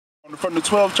From the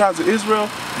 12 tribes of Israel,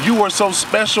 you are so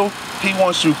special, he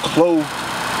wants you clothed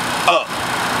up.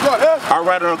 All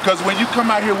right, because when you come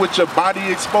out here with your body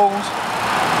exposed,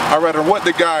 all right, what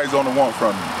the guys gonna want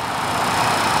from you?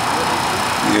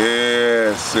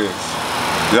 Yes, sis.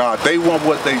 Yeah, they want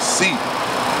what they see.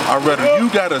 All right, you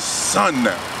got a son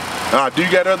now. Do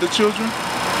you got other children?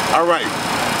 All right,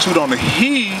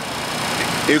 he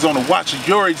is on the watch of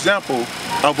your example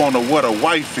of what a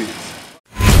wife is.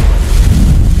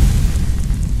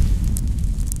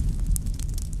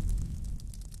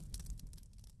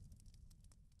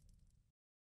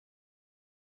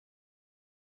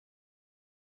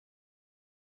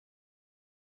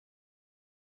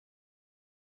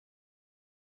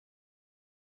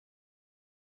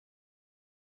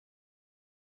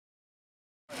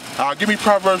 Give me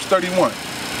Proverbs 31.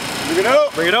 Bring it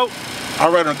out. Bring it out.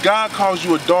 All right, God calls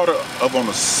you a daughter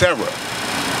of Sarah.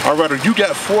 All right, you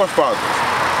got forefathers.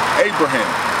 Abraham,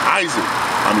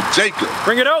 Isaac, Jacob.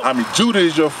 Bring it out. Judah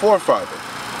is your forefather.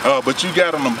 But you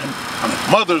got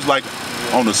mothers like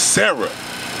Sarah.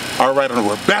 All right,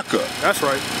 Rebecca. That's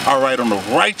right. All right,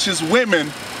 the righteous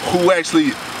women who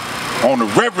actually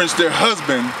reverence their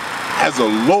husband as a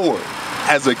Lord,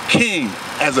 as a king,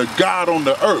 as a God on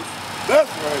the earth.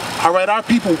 That's right. All right, our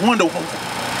people wonder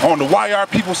why our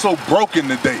people so broken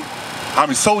today.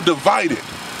 So divided.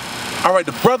 All right,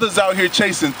 the brothers out here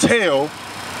chasing tail,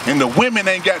 and the women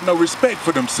ain't got no respect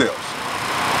for themselves.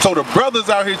 So the brothers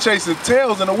out here chasing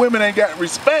tails, and the women ain't got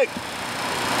respect.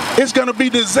 It's gonna be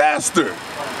disaster.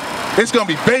 It's gonna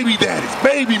be baby daddies,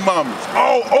 baby mamas,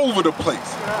 all over the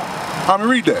place.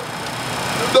 Read that.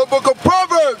 The book of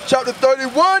Proverbs, chapter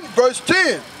 31, verse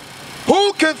 10.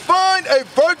 Who can find a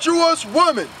virtuous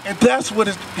woman? And that's what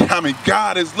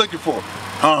God is looking for.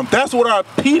 That's what our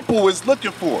people is looking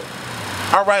for.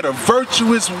 All right, a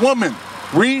virtuous woman.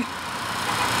 Read.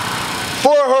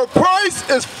 For her price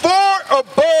is far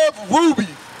above rubies.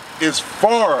 Is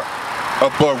far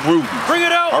above rubies. Bring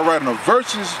it out. All right, and a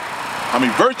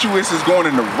virtuous is going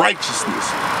into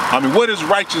righteousness. What is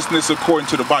righteousness according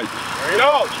to the Bible? Bring it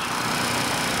out.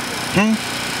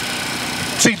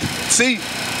 See.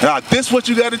 Now, this is what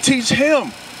you got to teach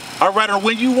him. All right,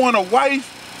 when you want a wife,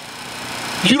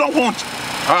 you don't want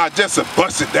just to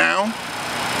bust it down.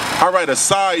 All right, a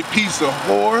side piece of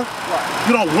whore. Right.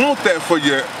 You don't want that for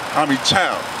your,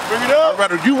 child. Bring it up. All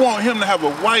right, you want him to have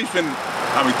a wife and,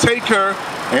 take her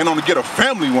and get a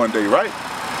family one day, right?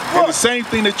 What? And the same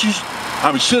thing that you,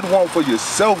 should want for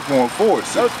yourself going forward.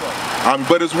 So. That's right.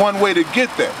 But it's one way to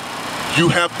get that. You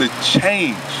have to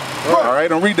change. Right. All right,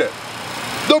 don't read that.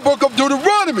 The book of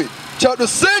Deuteronomy, chapter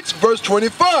 6, verse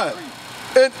 25.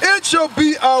 And it shall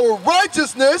be our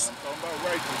righteousness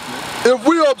if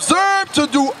we observe to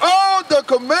do all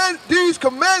these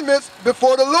commandments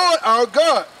before the Lord our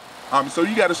God. So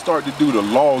you got to start to do the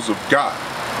laws of God.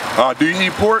 Do you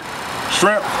eat pork,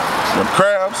 shrimp,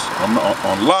 crabs,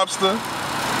 on lobster?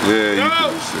 Yeah, you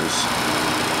do this.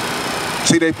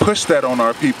 See, they push that on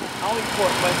our people. I don't eat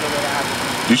pork much of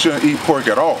that. You shouldn't eat pork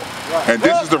at all. Right. And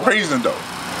this is the reason, though.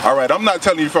 All right, I'm not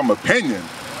telling you from opinion.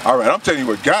 All right, I'm telling you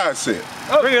what God said.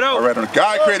 Bring it out. All right,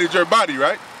 God created your body,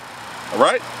 right? All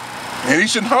right? And he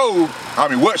should know,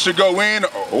 what should go in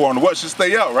or on what should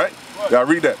stay out, right? Y'all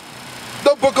read that.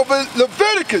 The book of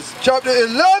Leviticus, chapter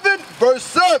 11, verse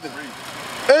 7. Read.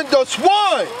 And the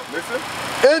swine. Listen.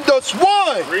 And the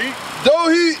swine. Read. Though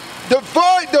he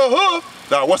divide the hoof.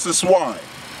 Now, what's the swine?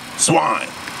 Swine.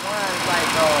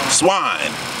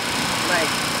 Swine. Like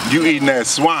you eating that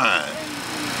swine.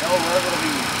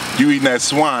 You eating that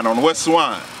swine. On what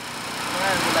swine?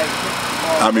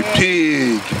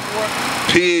 Pig.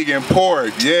 Pig and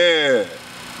pork. Yeah.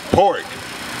 Pork.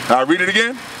 I'll read it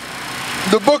again.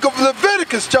 The book of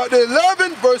Leviticus, chapter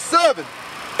 11, verse 7.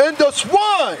 And the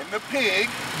swine. And the pig.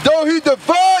 Though he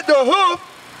divide the hoof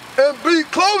and be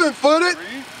cloven-footed,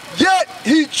 yet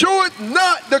he cheweth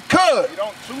not the cud. He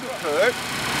don't chew the cud.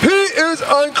 He is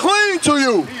unclean to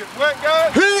you. He is what,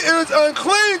 God? He is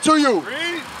unclean to you.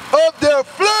 Read. Of their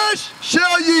flesh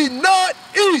shall ye not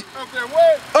eat. Of their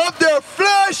what? Of their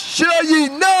flesh shall ye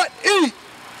not eat.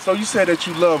 So you said that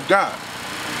you love God.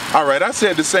 All right, I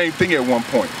said the same thing at one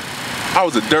point. I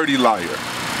was a dirty liar.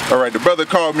 All right, the brother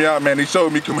called me out, man. He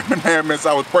showed me commandments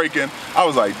I was breaking. I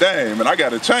was like, damn, man, I got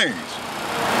to change.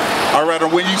 All right,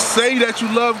 and when you say that you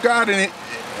love God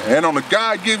and on the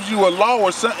God gives you a law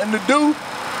or something to do,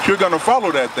 you're going to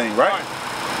follow that thing, right?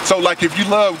 So, like, if you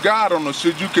love God,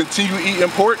 should you continue eating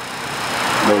pork?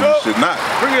 No, you should not.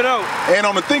 Bring it out.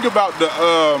 And think about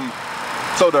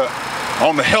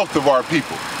on the health of our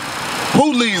people.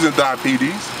 Who leads in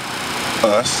diabetes?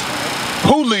 Us.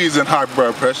 Who leads in high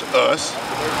blood pressure? Us.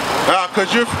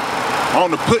 Because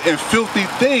on the putting filthy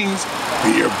things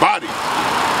in your body.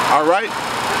 All right?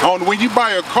 On when you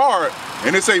buy a car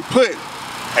and it say put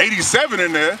 87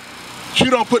 in there, you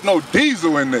don't put no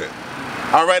diesel in there.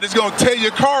 All right, it's gonna tear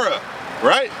your car up,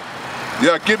 right?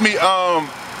 Yeah, give me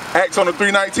Acts on the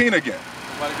 3:19 again.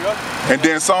 And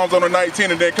then Psalms on the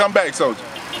 19 and then come back, soldier.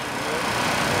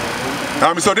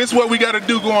 So this is what we gotta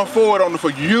do going forward on for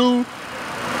you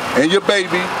and your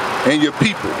baby and your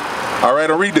people. All right,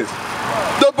 I'll read this.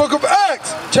 The book of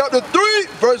Acts, chapter 3,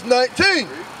 verse 19.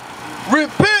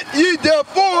 Repent ye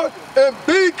therefore and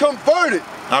be converted.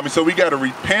 So we gotta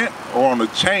repent or on the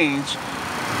change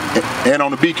and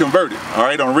on the be converted. All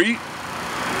right, on read.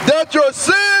 That your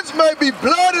sins may be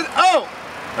blotted out.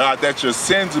 That your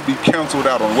sins will be canceled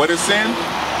out. On what is sin?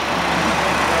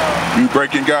 You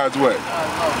breaking God's way.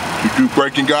 You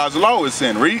breaking God's law is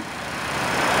sin. Read.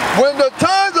 When the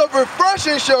times of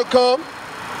refreshing shall come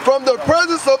from the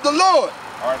presence of the Lord.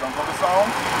 All right, don't go to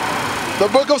Psalms. The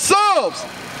book of Psalms,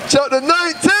 chapter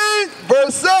 19,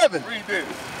 verse 7. Read this.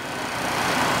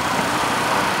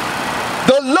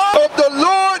 The law of the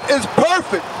Lord is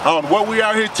perfect. What we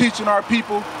out here teaching our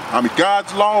people,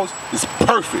 God's laws is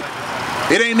perfect.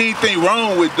 It ain't anything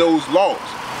wrong with those laws.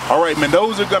 All right, man,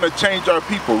 those are gonna change our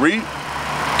people. Read.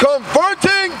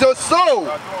 Converting the soul.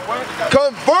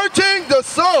 Converting the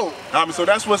soul. So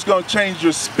that's what's gonna change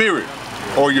your spirit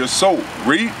or your soul.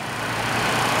 Read.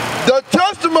 The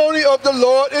testimony of the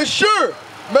Lord is sure,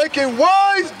 making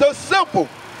wise the simple.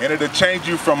 And it'll change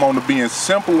you from being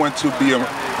simple into being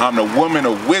a woman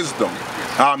of wisdom,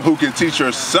 who can teach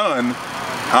her son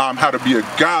how to be a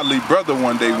godly brother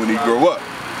one day when he grow up.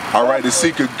 All right, to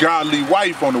seek a godly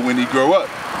wife when he grow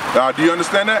up. Do you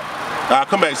understand that?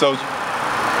 Come back, soldier.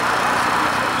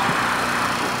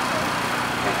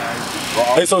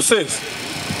 Hey, so sis,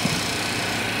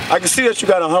 I can see that you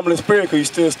got a humbling spirit because you're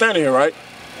still standing here, right?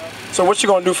 So what you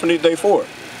gonna do from this day forward?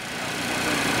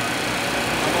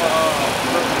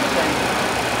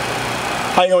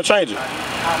 How you gonna change it?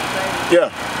 Yeah.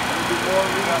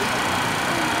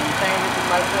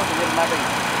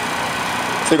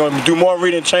 So you're gonna do more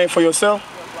reading and change for yourself?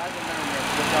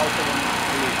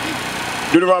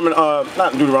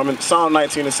 Psalm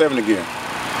 19 and 7 again.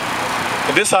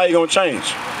 And this is how you're gonna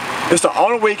change. It's the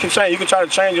only way you can change. You can try to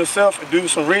change yourself and do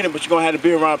some reading, but you're gonna have to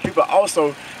be around people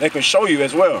also that can show you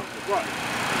as well.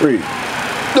 Read.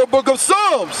 The book of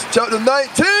Psalms, chapter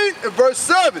 19 and verse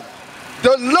 7.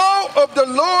 The law of the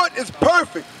Lord is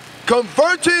perfect,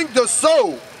 converting the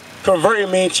soul.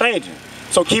 Converting means changing.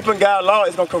 So keeping God's law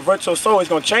is gonna convert your soul. It's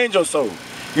gonna change your soul.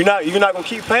 You're not gonna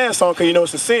keep paying something because you know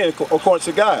it's a sin according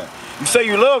to God. You say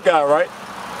you love God, right?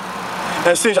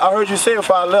 And sis, I heard you say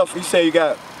before I left, you say you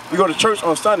go to church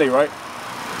on Sunday, right?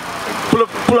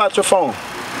 Pull out your phone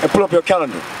and pull up your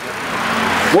calendar.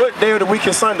 What day of the week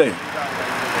is Sunday?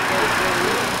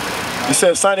 You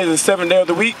said Sunday is the 7th day of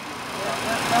the week?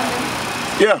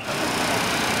 Yeah.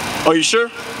 Are you sure?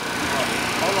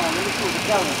 Hold on, let me see the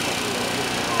calendar.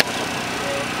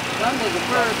 Sunday's the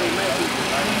first day, maybe.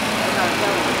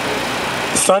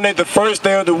 Sunday the first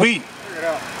day of the week.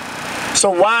 So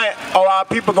why are our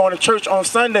people going to church on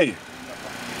Sunday?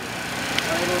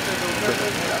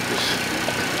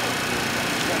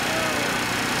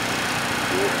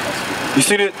 You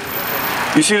see that?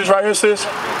 You see this right here, sis?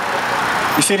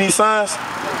 You see these signs?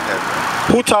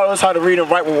 Who taught us how to read and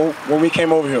write when we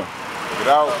came over here? Get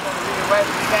out.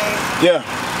 Yeah.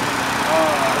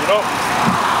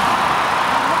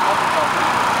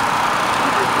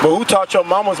 But who taught your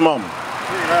mama's mama?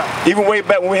 Even way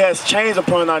back when we had chains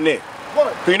upon our neck.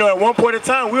 Because you know, at one point in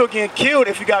time, we were getting killed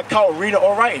if you got caught reading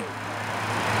or writing.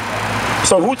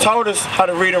 So who taught us how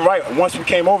to read and write once we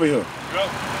came over here?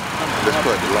 Let's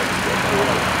put the lights.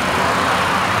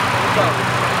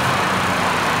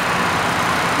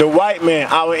 The white man,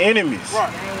 our enemies.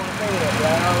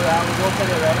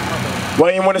 Why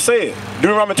you didn't want to say it?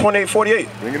 Deuteronomy 28:48.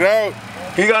 Bring it out.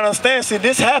 You gotta understand, see,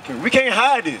 this happened. We can't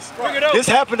hide this. This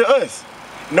happened to us.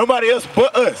 Nobody else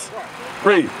but us.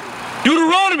 Read.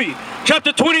 Deuteronomy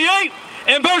chapter 28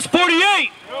 and verse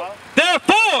 48.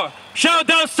 Therefore shalt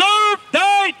thou serve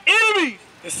thine enemies.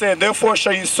 It said, therefore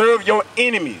shall you serve your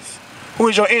enemies. Who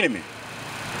is your enemy?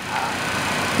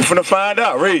 You're finna find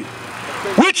out. Read.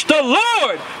 Which the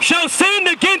Lord shall send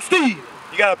against thee.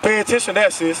 You gotta pay attention to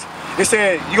that, sis. It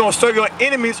said you're gonna serve your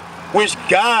enemies which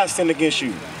God sent against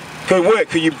you. Cause what?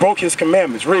 Cause you broke his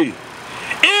commandments. Read.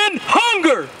 In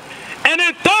hunger and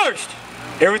in thirst.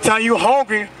 Every time you're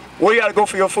hungry, where you gotta go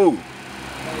for your food?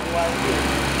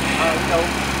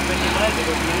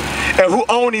 And who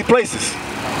own these places?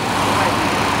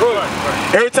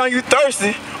 Every time you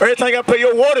thirsty, or every time you gotta pay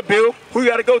your water bill, who you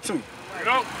gotta go to?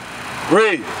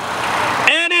 Read.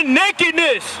 And in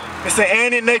nakedness. It said,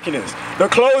 and in nakedness. The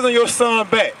clothes on your son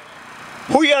back.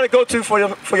 Who you got to go to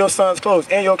for your son's clothes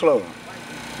and your clothes?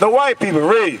 The white people.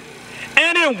 Read.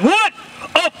 And in what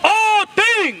of all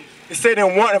things? It said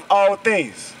in one of all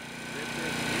things.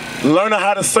 Learning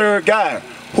how to serve God.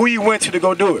 Who you went to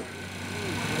go do it?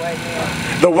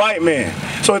 The white man.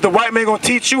 So if the white man going to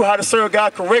teach you how to serve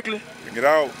God correctly, Bring it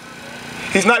out.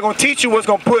 he's not going to teach you what's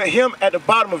going to put him at the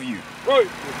bottom of you. Right.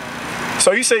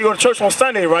 So you say you go to church on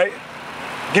Sunday, right?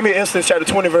 Give me Exodus chapter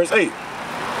 20, verse 8.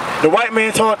 The white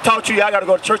man taught you, I got to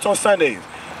go to church on Sundays.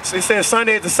 So he said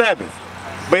Sunday is the Sabbath.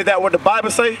 But is that what the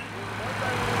Bible say?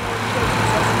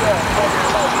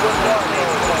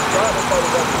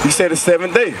 He said the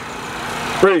 7th day.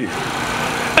 Read.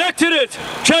 Exodus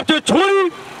chapter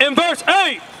 20 and verse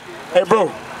 8. Hey, bro.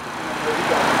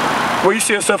 Where you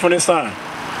see yourself on this sign?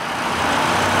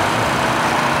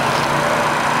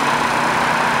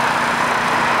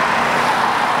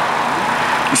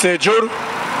 You said Judah?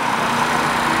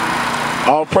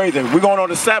 All praises. We're going on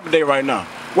the Sabbath day right now.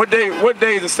 What day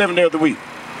is the 7th day of the week?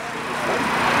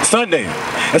 Sunday.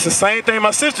 That's the same thing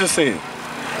my sister said.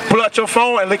 Pull out your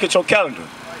phone and look at your calendar.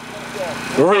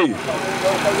 Read.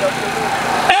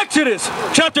 Exodus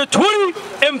chapter 20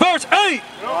 and verse 8.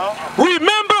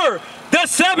 Remember the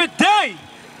Sabbath day.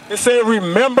 It said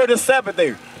remember the Sabbath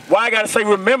day. Why I got to say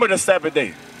remember the Sabbath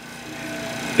day?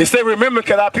 It said remember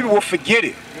because our people will forget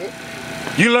it.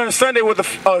 You learn Sunday was the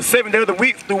 7th day of the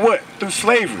week through what? Through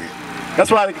slavery.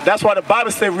 That's why the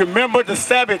Bible said remember the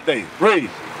Sabbath day. Read.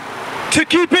 To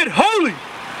keep it holy.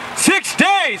 6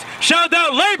 days shalt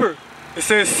thou labor. It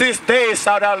says 6 days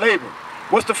shalt thou labor.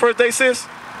 What's the first day, sis?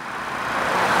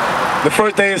 The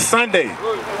first day is Sunday.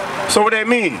 So what that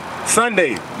mean?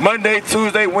 Sunday, Monday,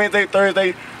 Tuesday, Wednesday,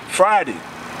 Thursday, Friday.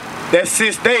 That's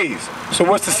 6 days. So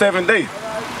what's the 7th day?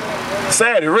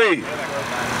 Saturday. Read.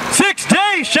 6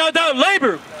 days shalt thou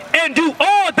labor and do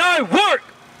all thy work.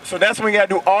 So that's when you gotta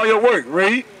do all your work.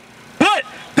 Read. But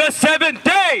the 7th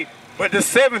day. But the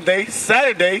 7th day,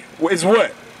 Saturday, is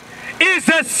what? Is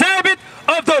the Sabbath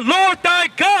of the Lord thy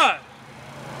God.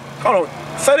 Hold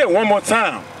on. Say that one more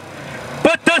time.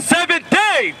 But the 7th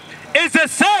day is the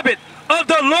Sabbath of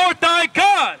the Lord thy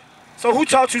God. So who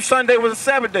taught you Sunday was a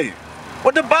Sabbath day?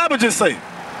 What the Bible just say?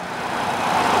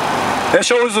 That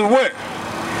shows us what?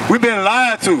 We've been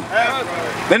lied to.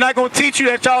 They're not going to teach you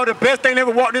that y'all the best thing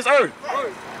ever walked this earth.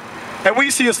 And where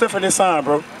you see yourself in this sign,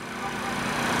 bro?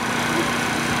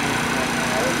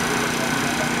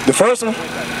 The first one?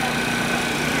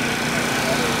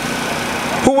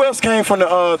 Who else came from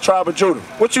the tribe of Judah?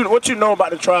 What you know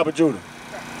about the tribe of Judah?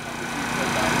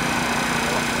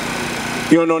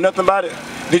 You don't know nothing about it?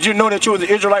 Did you know that you was an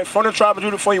Israelite from the tribe of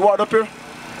Judah before you walked up here?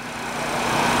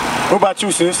 What about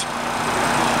you, sis?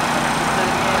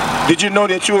 Did you know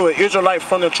that you were an Israelite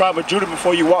from the tribe of Judah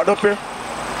before you walked up here?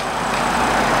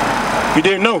 You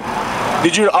didn't know.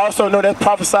 Did you also know that's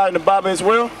prophesied in the Bible as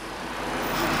well?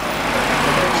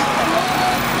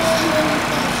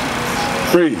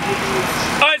 Read.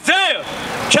 Isaiah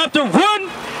chapter 1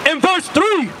 and verse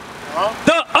 3.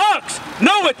 The ox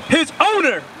knoweth his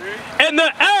owner, and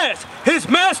the ass his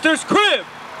master's crib.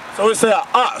 So it said an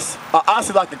ox. An ox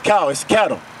is like a cow, it's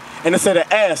cattle. And it said an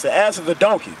ass. The ass is a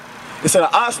donkey. It said an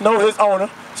ox knows his owner,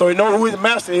 so he knows who his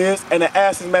master is, and the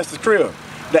ass is his master's crib.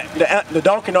 The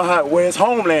donkey know where his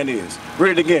homeland is.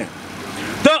 Read it again.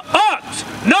 The ox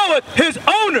knoweth his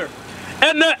owner,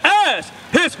 and the ass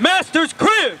his master's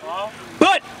crib.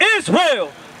 But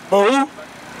Israel. But who?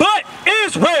 But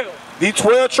Israel. These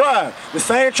 12 tribes. The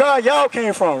same tribe y'all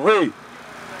came from. Read.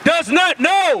 Does not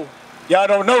know. Y'all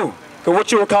don't know. Because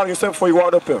what you were calling yourself before you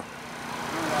walked up here?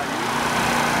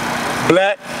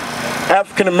 Black,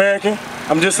 African American.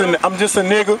 I'm just a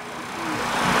nigga.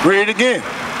 Read it again.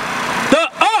 The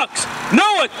ox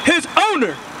knoweth his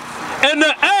owner, and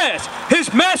the ass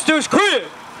his master's crib.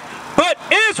 But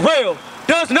Israel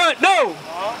does not know.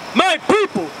 My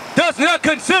people does not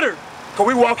consider. Because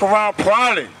we walk around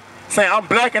proudly, saying I'm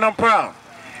black and I'm proud,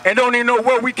 and don't even know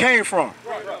where we came from.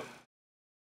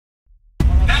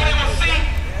 Now they will see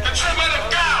the true men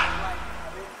of God.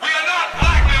 We are not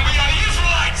black men, we are the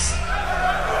Israelites.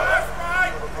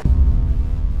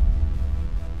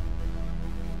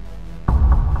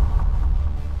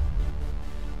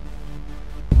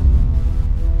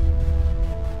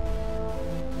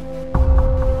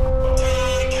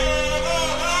 Take care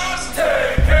of us.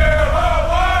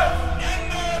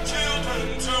 And our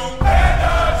children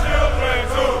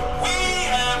too. We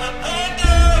have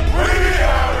abandoned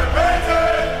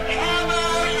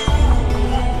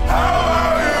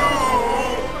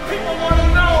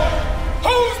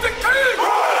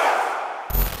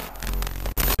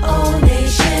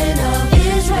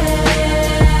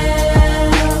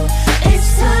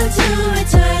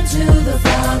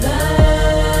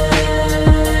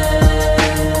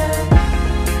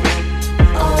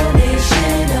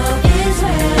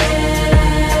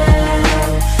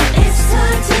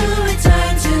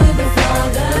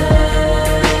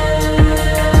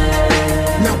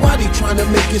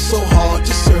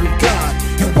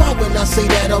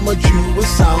I'm a Jew, it's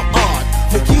sound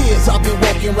odd. For years I've been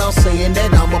walking around saying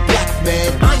that I'm a black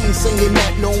man. I ain't saying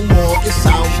that no more, it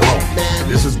sound wrong, man.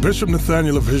 This is Bishop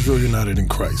Nathaniel of Israel United in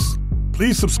Christ.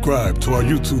 Please subscribe to our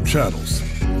YouTube channels.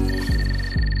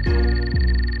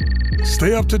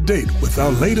 Stay up to date with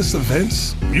our latest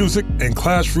events, music, and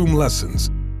classroom lessons.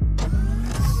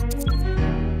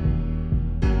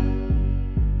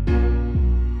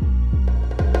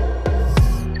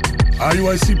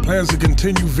 IUIC plans to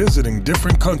continue visiting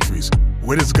different countries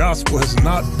where this gospel has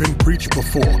not been preached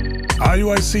before.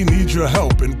 IUIC needs your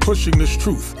help in pushing this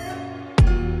truth.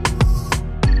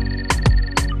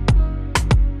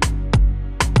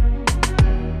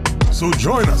 So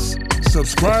join us.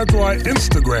 Subscribe to our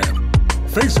Instagram,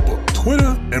 Facebook,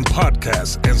 Twitter, and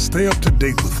podcasts, and stay up to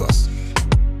date with us.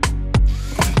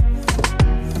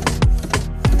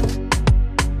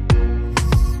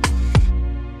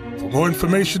 For more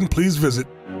information, please visit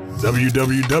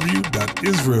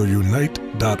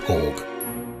www.israelunite.org.